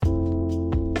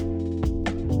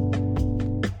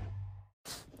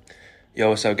Yo,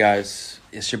 what's up, guys?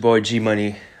 It's your boy G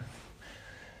Money.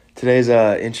 Today's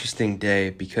a interesting day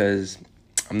because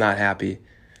I'm not happy,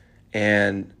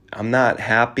 and I'm not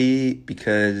happy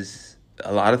because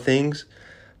a lot of things.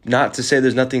 Not to say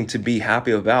there's nothing to be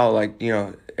happy about. Like,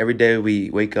 every day we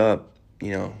wake up,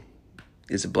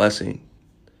 is a blessing.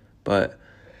 But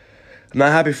I'm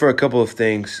not happy for a couple of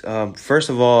things. First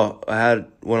of all, I had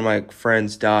one of my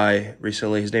friends die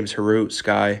recently. His name's Harut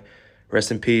Sky. Rest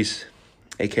in peace,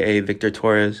 aka Victor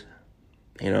Torres.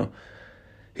 You know,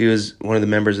 he was one of the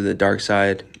members of the Dark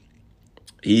Side.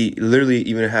 He literally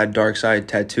even had Dark Side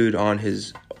tattooed on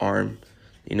his arm.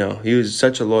 He was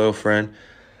such a loyal friend.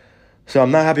 So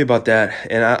I'm not happy about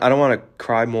that. And I don't want to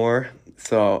cry more.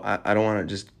 So I don't want to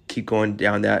just keep going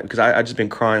down that because I just been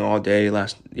crying all day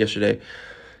yesterday.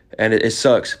 And it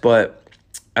sucks. But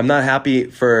I'm not happy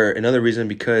for another reason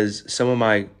because some of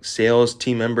my sales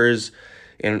team members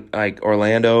in like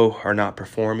Orlando are not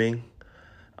performing.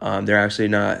 They're actually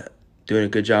not doing a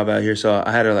good job out here. So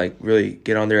I had to really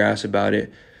get on their ass about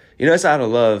it. It's out of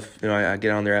love. I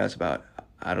get on their ass out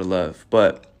of love.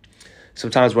 But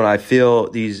sometimes when I feel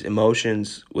these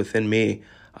emotions within me,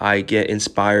 I get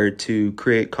inspired to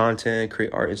create content,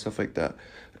 create art and stuff like that.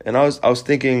 And I was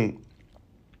thinking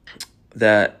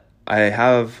that I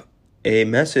have a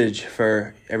message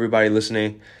for everybody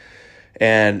listening.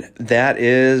 And that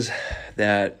is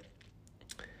that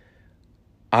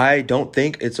I don't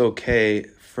think it's okay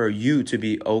for you to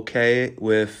be okay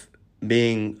with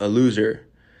being a loser.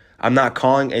 I'm not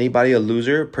calling anybody a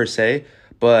loser per se,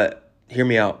 but hear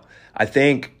me out. I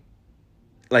think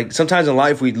sometimes in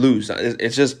life we lose.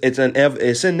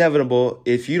 It's inevitable.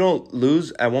 If you don't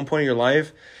lose at one point in your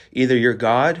life, either you're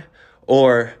God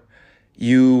or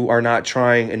you are not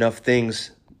trying enough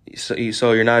things. So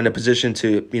you're not in a position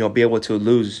to, be able to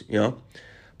lose,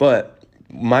 But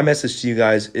my message to you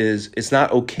guys is it's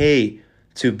not okay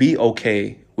to be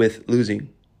okay with losing.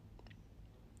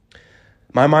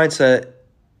 My mindset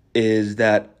is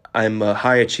that I'm a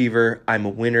high achiever. I'm a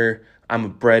winner. I'm a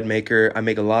bread maker. I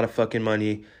make a lot of fucking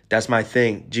money. That's my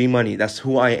thing. G Money. That's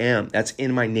who I am. That's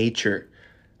in my nature,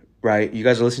 right? You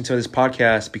guys are listening to this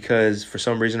podcast because for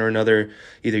some reason or another,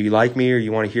 either you like me or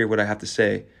you want to hear what I have to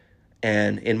say.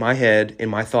 And in my head, in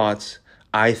my thoughts,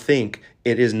 I think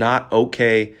it is not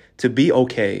okay to be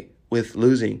okay with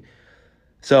losing.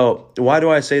 So why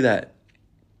do I say that?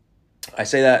 I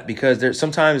say that because there's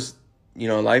sometimes,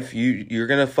 life, you're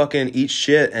going to fucking eat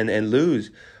shit and lose.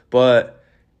 But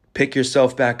pick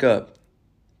yourself back up.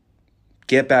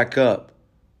 Get back up.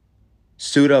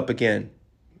 Suit up again.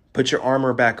 Put your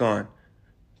armor back on.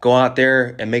 Go out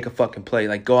there and make a fucking play.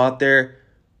 Go out there,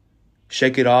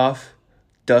 shake it off.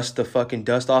 Dust the fucking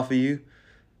dust off of you.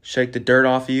 Shake the dirt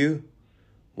off of you.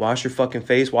 Wash your fucking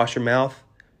face. Wash your mouth.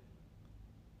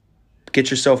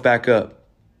 Get yourself back up.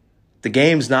 The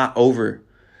game's not over.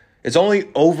 It's only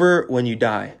over when you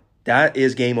die. That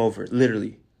is game over,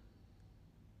 literally.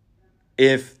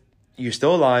 If you're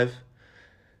still alive,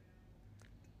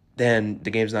 then the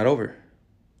game's not over.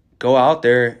 Go out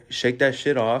there, shake that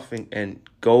shit off, and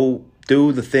go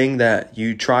do the thing that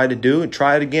you try to do and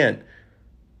try it again.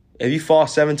 If you fall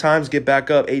 7 times, get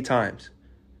back up 8 times.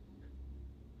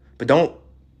 But don't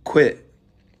quit.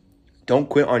 Don't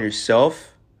quit on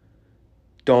yourself.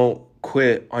 Don't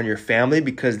quit on your family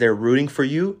because they're rooting for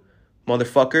you,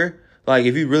 motherfucker.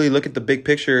 If you really look at the big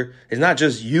picture, it's not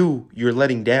just you're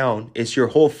letting down. It's your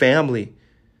whole family.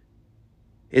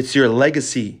 It's your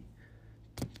legacy.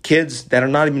 Kids that are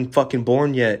not even fucking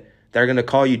born yet, that are going to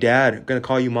call you dad, are going to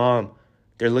call you mom.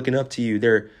 They're looking up to you.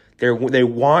 They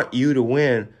want you to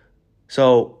win.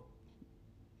 So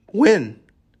win.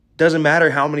 Doesn't matter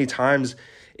how many times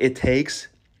it takes.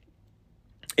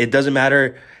 It doesn't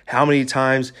matter how many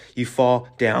times you fall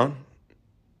down.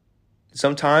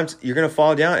 Sometimes you're going to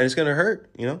fall down and it's going to hurt,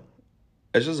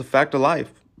 It's just a fact of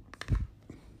life.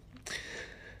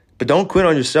 But don't quit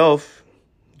on yourself.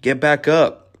 Get back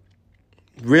up.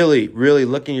 Really, really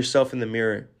looking yourself in the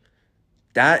mirror.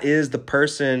 That is the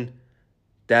person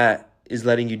that is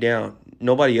letting you down.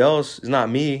 Nobody else. It's not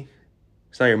me.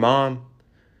 It's not your mom.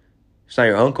 It's not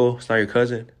your uncle. It's not your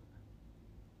cousin.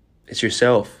 It's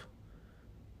yourself.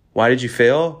 Why did you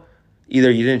fail?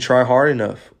 Either you didn't try hard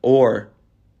enough or,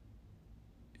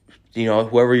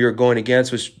 whoever you're going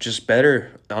against was just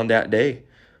better on that day.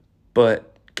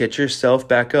 But get yourself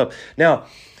back up. Now,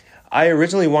 I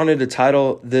originally wanted to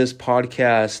title this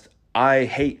podcast, I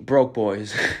Hate Broke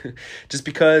Boys, just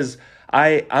because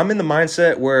I'm in the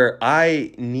mindset where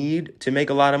I need to make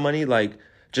a lot of money.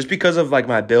 Just because of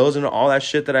my bills and all that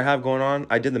shit that I have going on,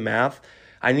 I did the math.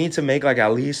 I need to make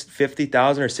at least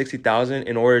 50,000 or 60,000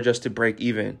 in order just to break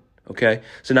even. Okay?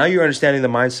 So now you're understanding the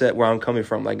mindset where I'm coming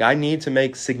from. Like, I need to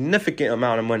make significant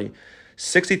amount of money.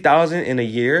 60,000 in a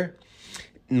year.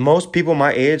 Most people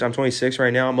my age, I'm 26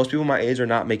 right now, most people my age are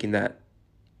not making that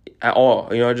at all.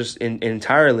 Just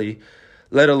entirely,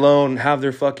 let alone have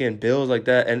their fucking bills like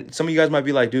that. And some of you guys might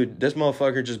be like, dude, this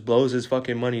motherfucker just blows his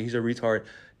fucking money. He's a retard.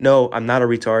 No, I'm not a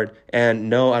retard. And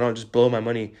no, I don't just blow my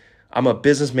money. I'm a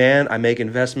businessman. I make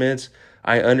investments.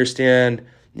 I understand,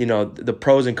 the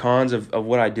pros and cons of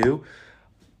what I do.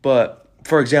 But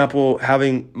for example,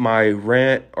 having my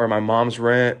rent or my mom's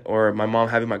rent or my mom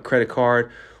having my credit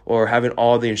card or having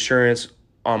all the insurance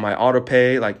on my auto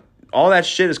pay, like all that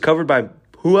shit is covered by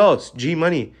who else? G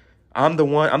Money. I'm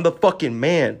the fucking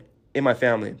man in my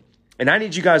family. And I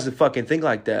need you guys to fucking think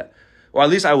like that. Or at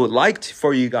least I would like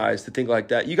for you guys to think like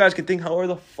that. You guys can think however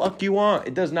the fuck you want.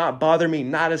 It does not bother me.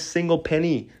 Not a single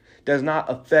penny. It does not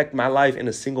affect my life in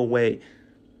a single way.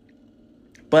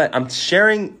 But I'm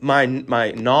sharing my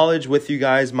knowledge with you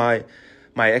guys, my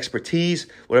expertise,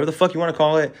 whatever the fuck you want to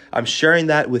call it. I'm sharing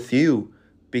that with you.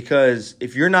 Because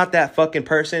if you're not that fucking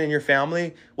person in your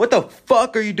family, what the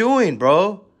fuck are you doing,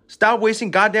 bro? Stop wasting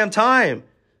goddamn time.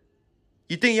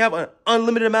 You think you have an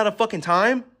unlimited amount of fucking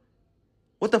time?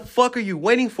 What the fuck are you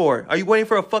waiting for? Are you waiting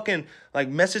for a fucking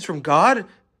message from God?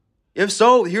 If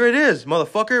so, here it is,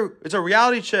 motherfucker. It's a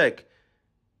reality check.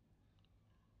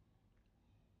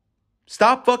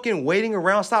 Stop fucking waiting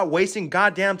around. Stop wasting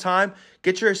goddamn time.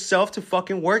 Get yourself to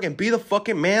fucking work and be the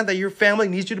fucking man that your family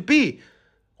needs you to be.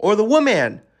 Or the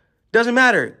woman. Doesn't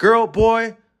matter. Girl,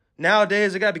 boy.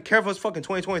 Nowadays, I gotta be careful. It's fucking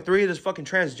 2023. There's fucking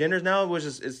transgenders now, which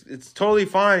is it's totally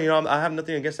fine. I have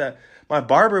nothing against that. My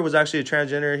barber was actually a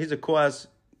transgender. He's a cool ass,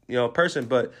 person.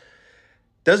 But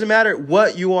doesn't matter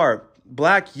what you are.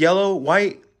 Black, yellow,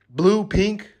 white, blue,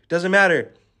 pink. Doesn't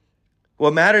matter.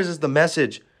 What matters is the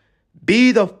message.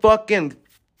 Be the fucking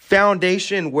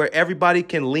foundation where everybody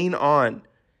can lean on.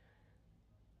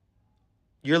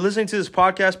 You're listening to this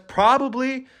podcast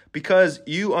probably because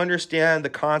you understand the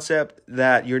concept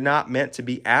that you're not meant to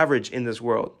be average in this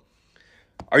world.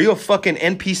 Are you a fucking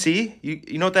NPC?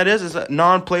 You know what that is? It's a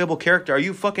non-playable character. Are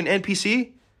you a fucking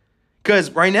NPC?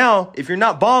 Because right now, if you're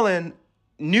not balling,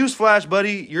 newsflash,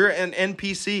 buddy, you're an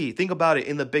NPC. Think about it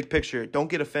in the big picture. Don't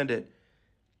get offended.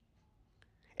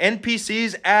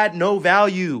 NPCs add no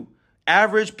value.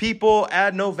 Average people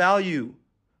add no value.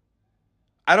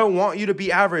 I don't want you to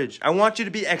be average. I want you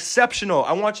to be exceptional.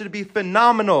 I want you to be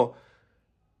phenomenal.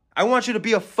 I want you to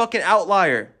be a fucking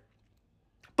outlier.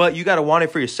 But you got to want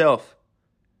it for yourself.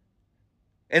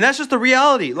 And that's just the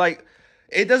reality.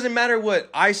 It doesn't matter what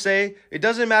I say. It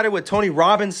doesn't matter what Tony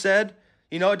Robbins said.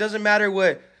 It doesn't matter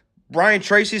what Brian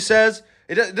Tracy says.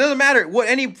 It doesn't matter what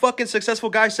any fucking successful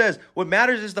guy says. What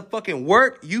matters is the fucking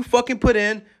work you fucking put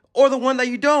in or the one that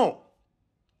you don't.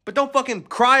 But don't fucking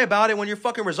cry about it when your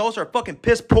fucking results are fucking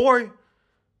piss poor.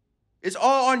 It's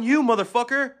all on you,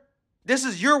 motherfucker. This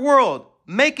is your world.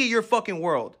 Make it your fucking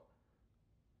world.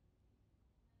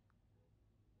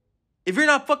 If you're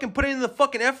not fucking putting in the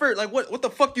fucking effort, what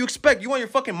the fuck do you expect? You want your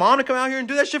fucking mom to come out here and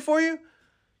do that shit for you? You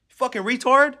fucking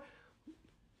retard.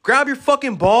 Grab your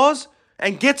fucking balls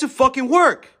and get to fucking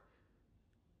work.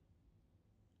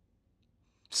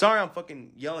 Sorry I'm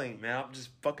fucking yelling, man. I'm just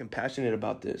fucking passionate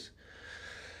about this.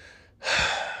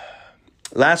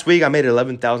 Last week, I made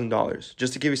 $11,000,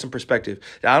 just to give you some perspective.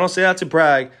 Now, I don't say that to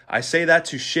brag. I say that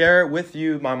to share with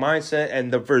you my mindset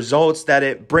and the results that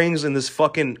it brings in this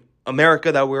fucking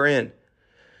America that we're in.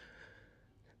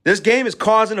 This game is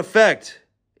cause and effect.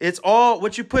 It's all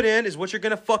what you put in is what you're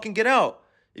going to fucking get out.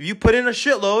 If you put in a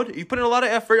shitload, you put in a lot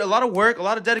of effort, a lot of work, a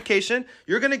lot of dedication,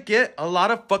 you're going to get a lot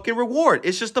of fucking reward.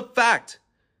 It's just a fact.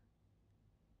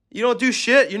 You don't do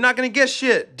shit, you're not going to get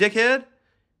shit, dickhead.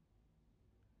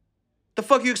 The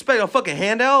fuck you expect? A fucking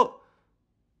handout?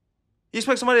 You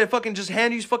expect somebody to fucking just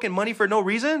hand you fucking money for no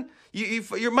reason?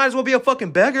 You might as well be a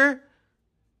fucking beggar.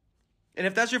 And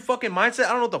if that's your fucking mindset, I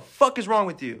don't know what the fuck is wrong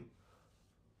with you.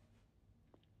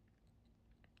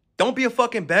 Don't be a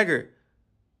fucking beggar.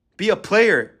 Be a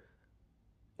player.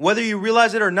 Whether you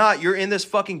realize it or not, you're in this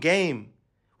fucking game.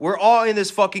 We're all in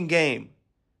this fucking game.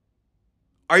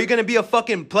 Are you going to be a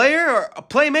fucking player or a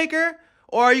playmaker?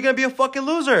 Or are you going to be a fucking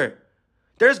loser?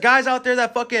 There's guys out there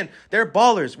that they're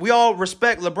ballers. We all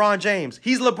respect LeBron James.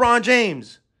 He's LeBron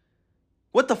James.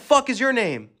 What the fuck is your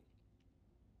name?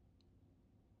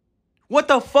 What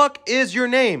the fuck is your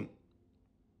name?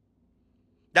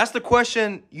 That's the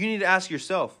question you need to ask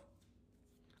yourself.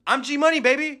 I'm G Money,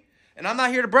 baby. And I'm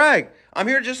not here to brag. I'm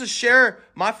here just to share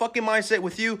my fucking mindset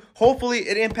with you. Hopefully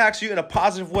it impacts you in a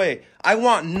positive way. I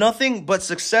want nothing but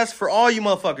success for all you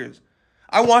motherfuckers.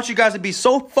 I want you guys to be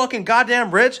so fucking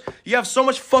goddamn rich. You have so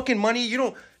much fucking money.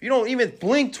 You don't even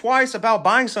blink twice about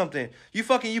buying something. You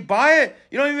buy it.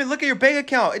 You don't even look at your bank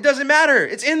account. It doesn't matter.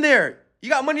 It's in there. You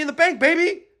got money in the bank,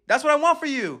 baby. That's what I want for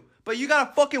you. But you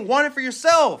gotta fucking want it for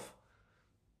yourself.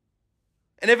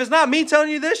 And if it's not me telling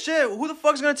you this shit, who the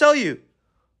fuck's gonna tell you?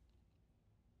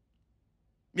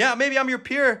 Yeah, maybe I'm your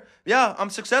peer. Yeah, I'm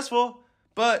successful.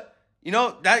 But,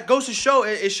 that goes to show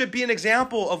it should be an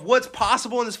example of what's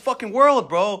possible in this fucking world,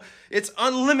 bro. It's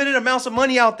unlimited amounts of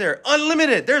money out there.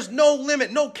 Unlimited. There's no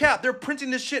limit, no cap. They're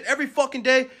printing this shit every fucking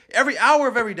day, every hour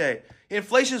of every day.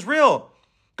 Inflation's real.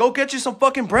 Go get you some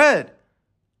fucking bread.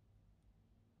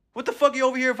 What the fuck are you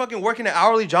over here fucking working an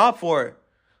hourly job for?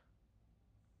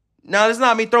 Now, this is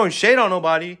not me throwing shade on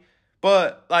nobody,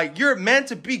 but, you're meant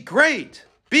to be great.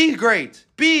 Be great.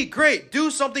 Be great. Do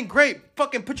something great.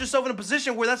 Fucking put yourself in a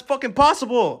position where that's fucking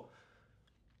possible.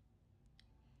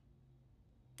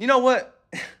 You know what?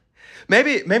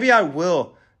 Maybe I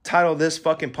will title this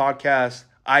fucking podcast,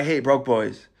 I Hate Broke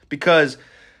Boys. Because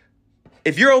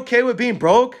if you're okay with being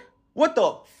broke, what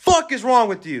the fuck is wrong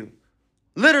with you?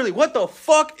 Literally, what the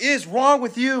fuck is wrong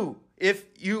with you if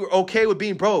you're okay with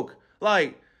being broke?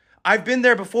 I've been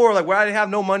there before, where I didn't have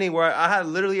no money, where I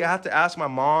had to ask my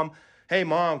mom, hey,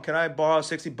 Mom, can I borrow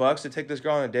 $60 to take this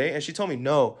girl on a date? And she told me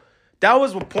no. That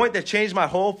was the point that changed my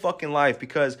whole fucking life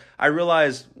because I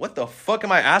realized, what the fuck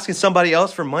am I asking somebody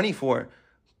else for money for?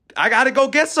 I got to go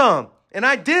get some. And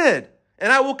I did.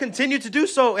 And I will continue to do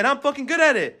so. And I'm fucking good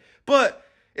at it. But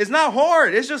it's not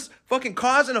hard. It's just fucking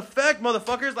cause and effect,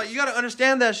 motherfuckers. You got to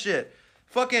understand that shit.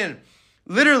 Fucking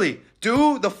literally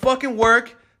do the fucking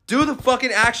work. Do the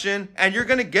fucking action, and you're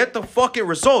going to get the fucking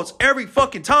results every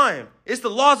fucking time. It's the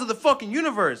laws of the fucking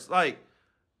universe.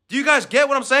 Do you guys get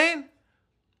what I'm saying?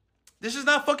 This is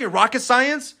not fucking rocket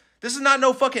science. This is not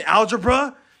no fucking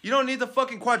algebra. You don't need the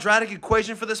fucking quadratic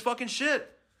equation for this fucking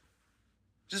shit.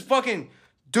 Just fucking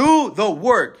do the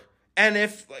work. And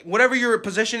if whatever your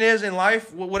position is in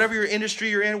life, whatever your industry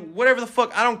you're in, whatever the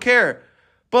fuck, I don't care.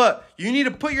 But you need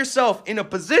to put yourself in a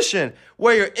position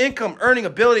where your income earning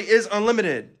ability is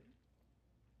unlimited.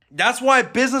 That's why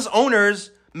business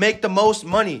owners make the most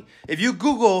money. If you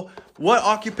Google what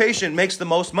occupation makes the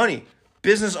most money,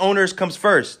 business owners comes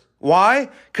first. Why?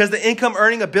 Because the income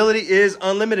earning ability is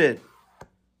unlimited.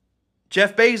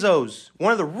 Jeff Bezos,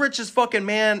 one of the richest fucking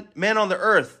man on the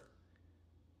earth.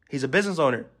 He's a business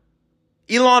owner.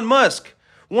 Elon Musk,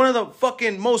 one of the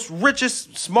fucking most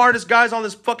richest, smartest guys on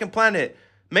this fucking planet,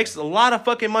 makes a lot of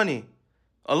fucking money.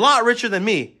 A lot richer than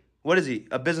me. What is he?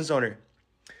 A business owner.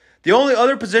 The only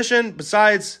other position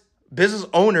besides business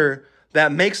owner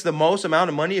that makes the most amount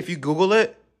of money, if you Google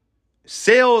it,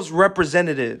 sales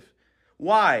representative.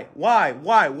 Why?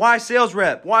 Why sales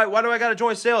rep? Why do I got to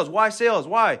join sales? Why sales?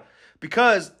 Why?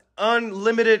 Because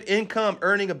unlimited income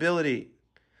earning ability.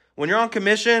 When you're on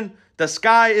commission, the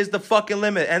sky is the fucking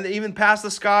limit. And even past the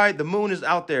sky, the moon is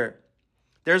out there.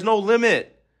 There's no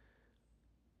limit.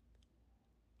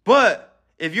 But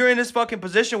if you're in this fucking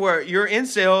position where you're in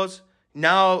sales,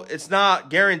 now it's not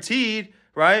guaranteed,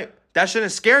 right? That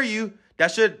shouldn't scare you.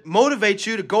 That should motivate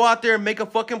you to go out there and make a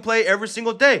fucking play every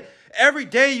single day. Every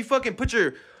day you fucking put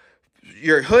your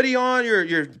hoodie on,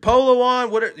 your polo on,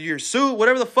 your suit,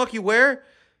 whatever the fuck you wear.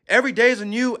 Every day is a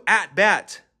new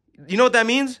at-bat. You know what that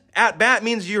means? At-bat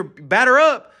means you're batter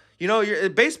up. You're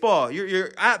baseball.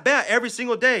 You're at-bat every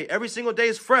single day. Every single day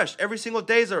is fresh. Every single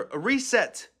day is a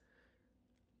reset.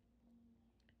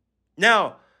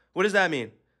 Now, what does that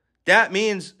mean? That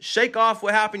means shake off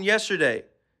what happened yesterday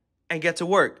and get to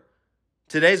work.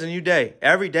 Today's a new day.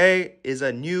 Every day is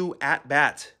a new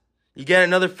at-bat. You get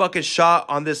another fucking shot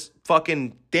on this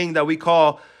fucking thing that we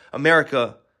call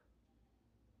America.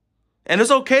 And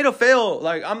it's okay to fail.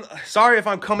 I'm sorry if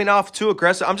I'm coming off too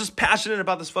aggressive. I'm just passionate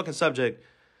about this fucking subject.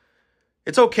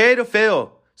 It's okay to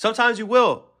fail. Sometimes you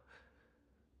will.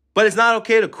 But it's not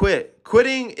okay to quit.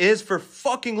 Quitting is for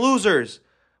fucking losers.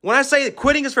 When I say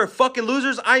quitting is for fucking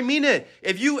losers, I mean it.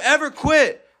 If you ever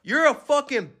quit, you're a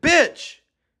fucking bitch.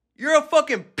 You're a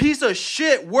fucking piece of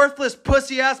shit, worthless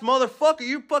pussy-ass motherfucker.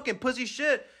 You fucking pussy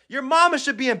shit. Your mama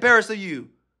should be embarrassed of you.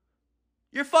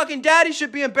 Your fucking daddy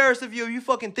should be embarrassed of you if you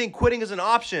fucking think quitting is an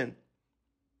option.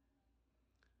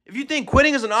 If you think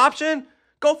quitting is an option,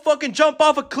 go fucking jump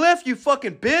off a cliff, you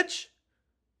fucking bitch.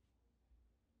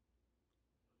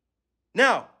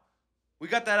 Now, we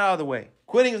got that out of the way.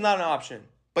 Quitting is not an option.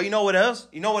 But you know what else?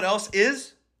 You know what else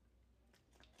is?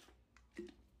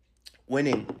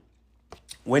 Winning.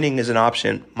 Winning is an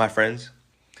option, my friends.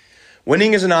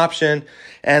 Winning is an option.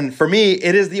 And for me,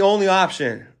 it is the only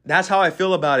option. That's how I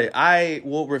feel about it. I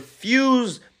will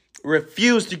refuse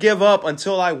to give up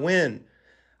until I win.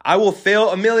 I will fail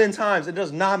a million times. It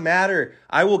does not matter.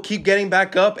 I will keep getting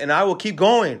back up and I will keep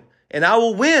going. And I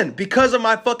will win because of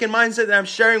my fucking mindset that I'm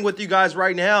sharing with you guys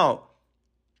right now.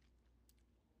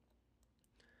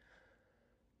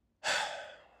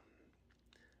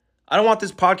 I don't want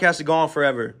this podcast to go on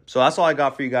forever. So that's all I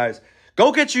got for you guys.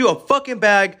 Go get you a fucking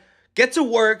bag. Get to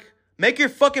work. Make your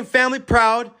fucking family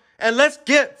proud. And let's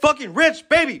get fucking rich,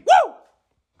 baby. Woo!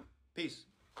 Peace.